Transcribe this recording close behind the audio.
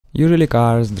Usually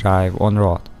cars drive on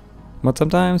road, but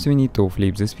sometimes we need to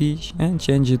flip the switch and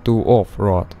change it to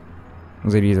off-road.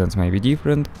 The reasons may be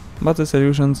different, but the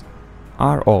solutions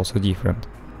are also different.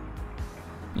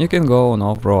 You can go on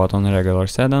off-road on a regular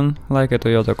sedan, like a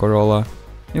Toyota Corolla,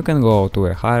 you can go to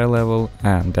a higher level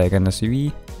and take an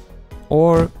SUV,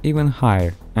 or even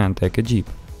higher and take a Jeep,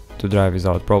 to drive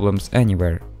without problems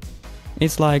anywhere.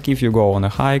 It's like if you go on a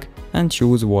hike and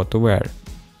choose what to wear.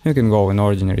 You can go in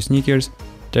ordinary sneakers,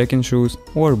 trekking shoes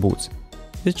or boots.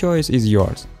 The choice is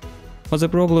yours. But the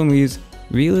problem is,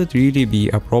 will it really be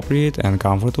appropriate and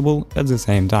comfortable at the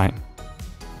same time?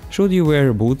 Should you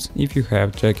wear boots if you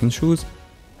have trekking shoes?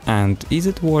 And is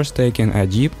it worth taking a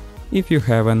Jeep if you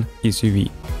have an SUV?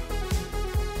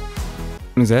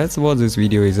 That's what this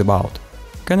video is about.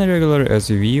 Can a regular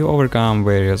SUV overcome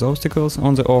various obstacles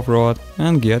on the off-road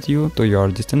and get you to your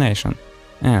destination?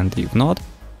 And if not,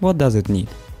 what does it need?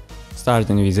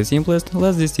 Starting with the simplest,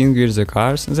 let's distinguish the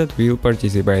cars that will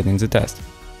participate in the test.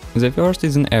 The first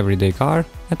is an everyday car,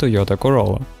 a Toyota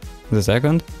Corolla. The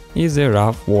second is the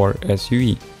RAV4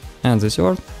 SUV. And the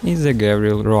third is the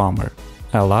Gabriel Roamer,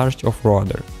 a large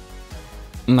off-roader.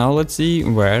 Now let's see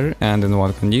where and in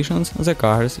what conditions the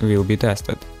cars will be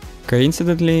tested.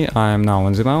 Coincidentally, I am now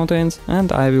in the mountains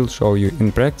and I will show you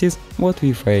in practice what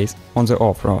we face on the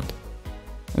off-road.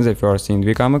 The first thing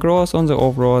we come across on the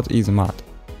off-road is mud.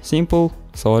 Simple,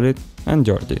 solid and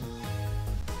dirty.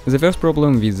 The first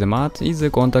problem with the mud is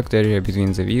the contact area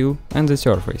between the wheel and the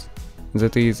surface.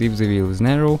 That is, if the wheel is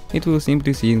narrow, it will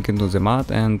simply sink into the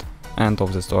mud and end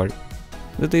of the story.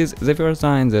 That is, the first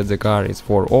sign that the car is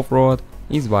for off-road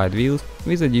is wide wheels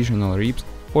with additional ribs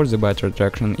for the better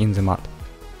traction in the mud.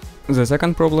 The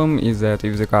second problem is that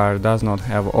if the car does not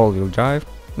have all-wheel drive,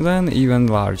 then even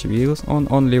large wheels on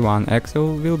only one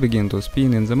axle will begin to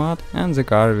spin in the mud and the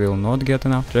car will not get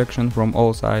enough traction from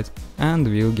all sides and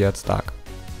will get stuck.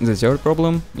 The third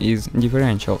problem is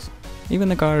differentials.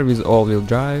 Even a car with all-wheel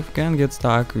drive can get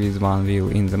stuck with one wheel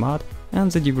in the mud and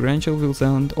the differential will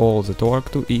send all the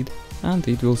torque to it and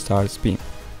it will start spin.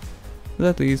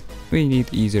 That is, we need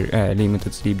either a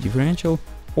limited slip differential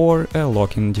or a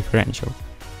locking differential.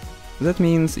 That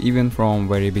means even from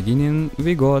very beginning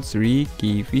we got three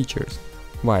key features: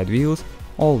 wide wheels,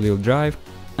 all-wheel drive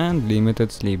and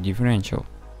limited slip differential.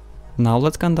 Now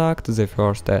let's conduct the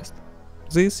first test.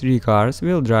 These three cars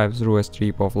will drive through a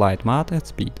strip of light mud at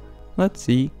speed. Let's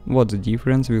see what the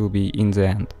difference will be in the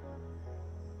end.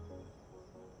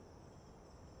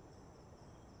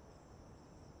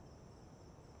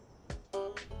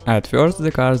 At first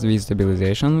the cars with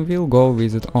stabilization will go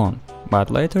with it on, but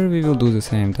later we will do the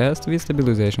same test with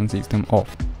stabilization system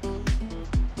off.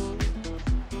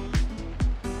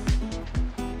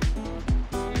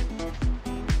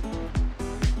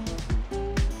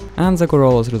 And the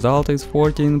Corolla's result is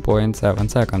 14.7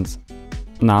 seconds.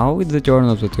 Now it's the turn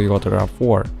of the Toyota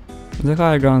RAV4. The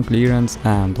high ground clearance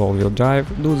and all-wheel drive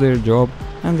do their job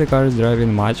and the car is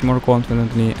driving much more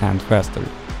confidently and faster.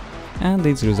 And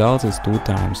its result is 2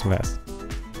 times less.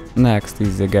 Next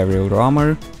is the Gabriel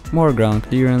Roamer, more ground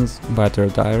clearance, better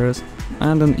tires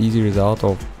and an easy result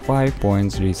of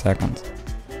 5.3 seconds.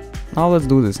 Now let's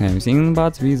do the same thing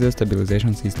but with the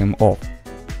stabilization system off.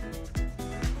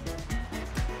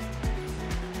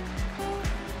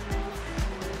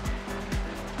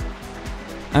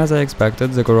 As I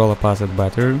expected, the Corolla passed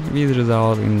better with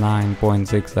result in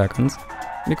 9.6 seconds,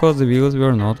 because the wheels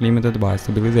were not limited by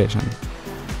stabilization.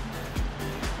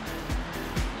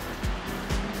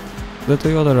 The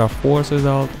Toyota RAV4's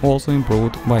result also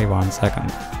improved by 1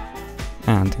 second.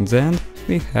 And in the end,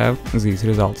 we have these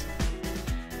results.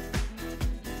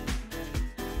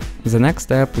 The next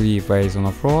step we face on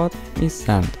off-road is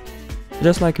sand.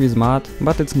 Just like with mud,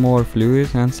 but it's more fluid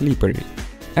and slippery.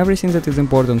 Everything that is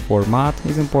important for mud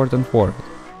is important for it,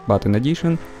 but in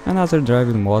addition, another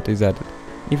driving mode is added,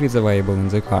 if it's available in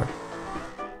the car.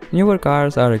 Newer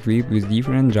cars are equipped with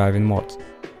different driving modes,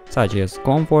 such as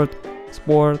comfort,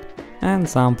 sport, and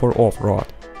some for off-road,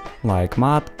 like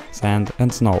mud, sand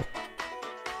and snow.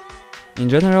 In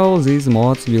general, these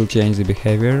modes will change the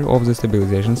behavior of the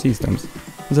stabilization systems.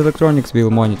 The electronics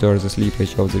will monitor the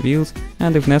slippage of the wheels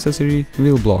and, if necessary,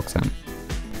 will block them.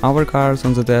 Our cars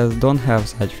on the test don't have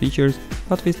such features,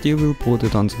 but we still will put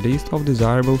it on the list of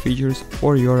desirable features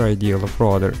for your ideal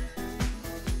off-roader.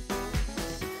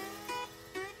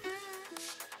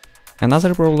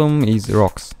 Another problem is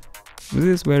rocks. This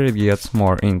is where it gets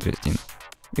more interesting.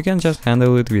 You can just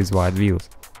handle it with wide wheels.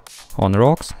 On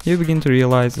rocks, you begin to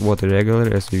realize what a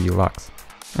regular SUV lacks,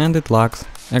 and it lacks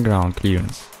a ground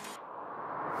clearance.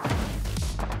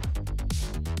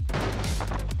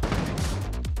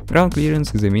 Ground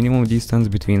clearance is the minimum distance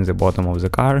between the bottom of the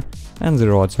car and the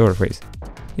road surface.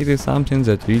 It is something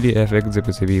that really affects the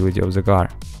passability of the car.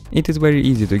 It is very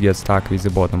easy to get stuck with the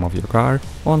bottom of your car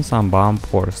on some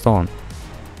bump or stone.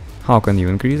 How can you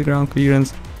increase ground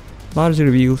clearance?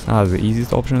 Larger wheels are the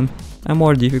easiest option. A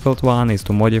more difficult one is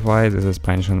to modify the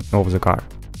suspension of the car.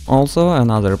 Also,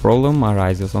 another problem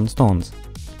arises on stones: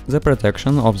 the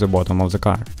protection of the bottom of the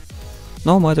car.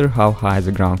 No matter how high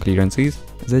the ground clearance is,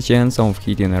 the chance of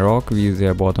hitting a rock with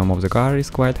the bottom of the car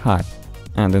is quite high,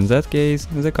 and in that case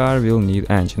the car will need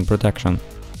engine protection.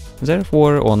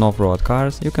 Therefore, on off-road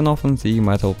cars you can often see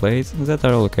metal plates that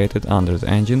are located under the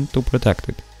engine to protect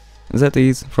it. That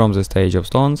is, from the stage of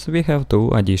stones we have two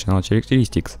additional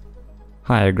characteristics: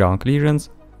 higher ground clearance,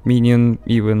 meaning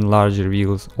even larger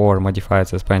wheels or modified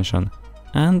suspension,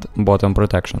 and bottom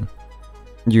protection.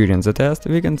 During the test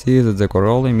we can see that the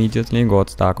Corolla immediately got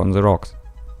stuck on the rocks.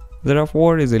 The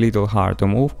RAV4 is a little hard to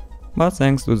move, but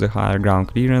thanks to the higher ground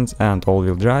clearance and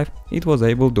all-wheel drive it was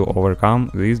able to overcome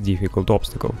this difficult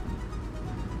obstacle.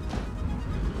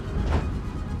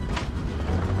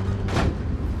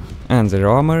 And the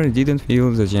roamer didn't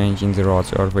feel the change in the road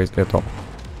surface at all.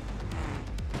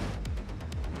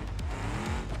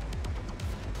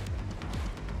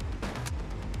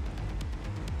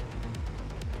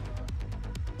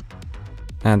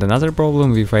 And another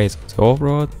problem we face on the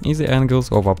off-road is the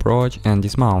angles of approach and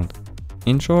dismount.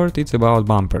 In short, it's about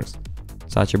bumpers.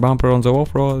 Such a bumper on the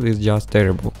off-road is just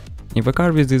terrible. If a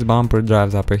car with this bumper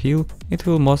drives up a hill, it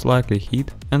will most likely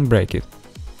hit and break it.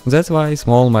 That's why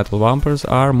small metal bumpers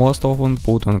are most often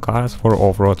put on cars for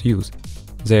off-road use.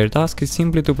 Their task is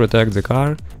simply to protect the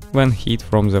car when hit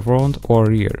from the front or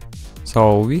rear.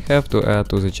 So we have to add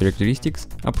to the characteristics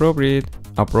appropriate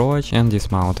approach and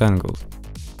dismount angles.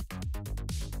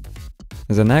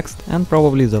 The next, and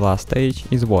probably the last stage,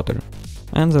 is water,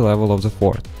 and the level of the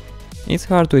ford. It's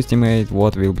hard to estimate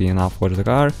what will be enough for the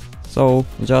car, so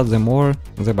just the more,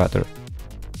 the better.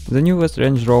 The newest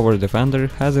Range Rover Defender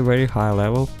has a very high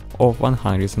level of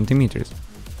 100 cm,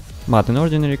 but in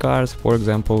ordinary cars, for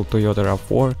example Toyota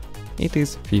RAV4, it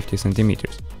is 50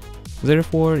 cm.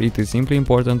 Therefore, it is simply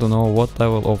important to know what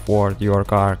level of ford your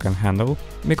car can handle,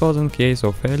 because in case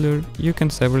of failure, you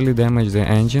can severely damage the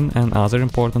engine and other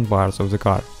important parts of the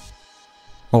car.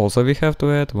 Also, we have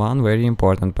to add one very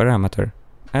important parameter: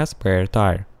 a spare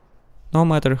tire. No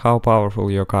matter how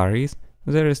powerful your car is,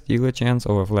 there is still a chance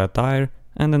of a flat tire,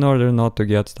 and in order not to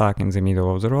get stuck in the middle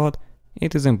of the road,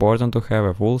 it is important to have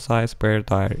a full-size spare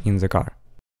tire in the car.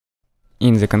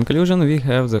 In the conclusion, we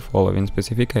have the following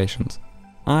specifications.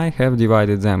 I have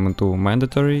divided them into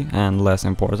mandatory and less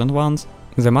important ones.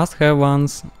 The must-have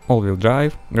ones: all-wheel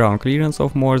drive, ground clearance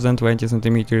of more than 20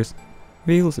 cm,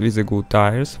 wheels with a good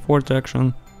tires for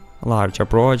traction, large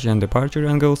approach and departure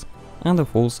angles, and a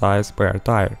full-size spare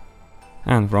tire.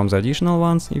 And from the additional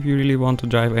ones, if you really want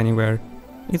to drive anywhere,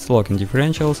 it's locking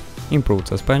differentials, improved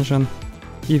suspension,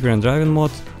 different driving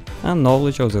modes, and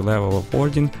knowledge of the level of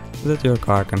fording that your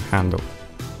car can handle.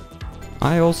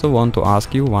 I also want to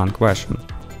ask you one question.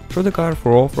 Should a car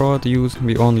for off-road use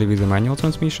be only with a manual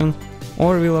transmission,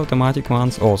 or will automatic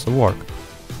ones also work?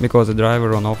 Because the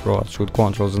driver on off-road should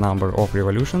control the number of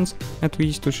revolutions at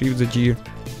which to shift the gear,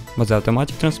 but the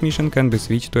automatic transmission can be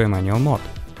switched to a manual mode.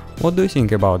 What do you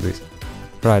think about this?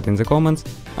 Write in the comments,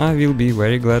 I will be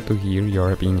very glad to hear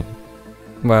your opinion.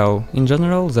 Well, in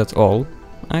general that's all.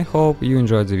 I hope you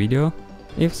enjoyed the video.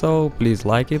 If so, please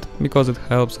like it, because it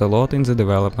helps a lot in the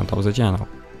development of the channel.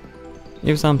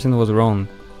 If something was wrong,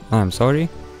 I'm sorry.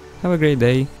 Have a great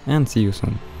day and see you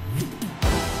soon.